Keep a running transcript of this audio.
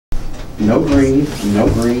No green, no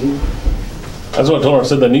green. That's what I told her. I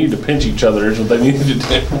said they needed to pinch each other is what they needed to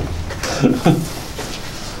do.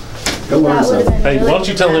 Go learn something. Hey, why don't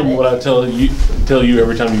you tell him what I tell you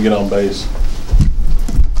every time you get on base?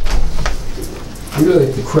 You really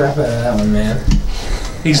hit the crap out of that one, man.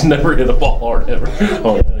 He's never hit a ball hard ever.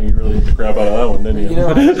 Oh, yeah, you really hit the crap out of that one, didn't you? You know,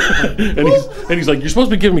 and he's like, you're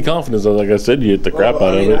supposed to be giving me confidence. I was like, I said you hit the crap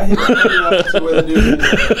out of it. I hit it up to where the dude hit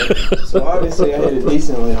it. So obviously I hit it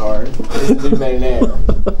decently hard. This dude made an error.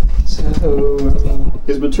 So, I mean,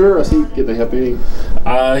 Is Mature, I see, get the help any?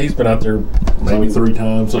 He's been out there maybe 3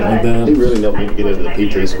 times, something like He that. really don't need to get into the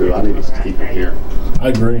PT school. I need to keep him here. I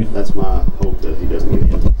agree. That's my hope that he doesn't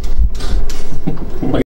get in.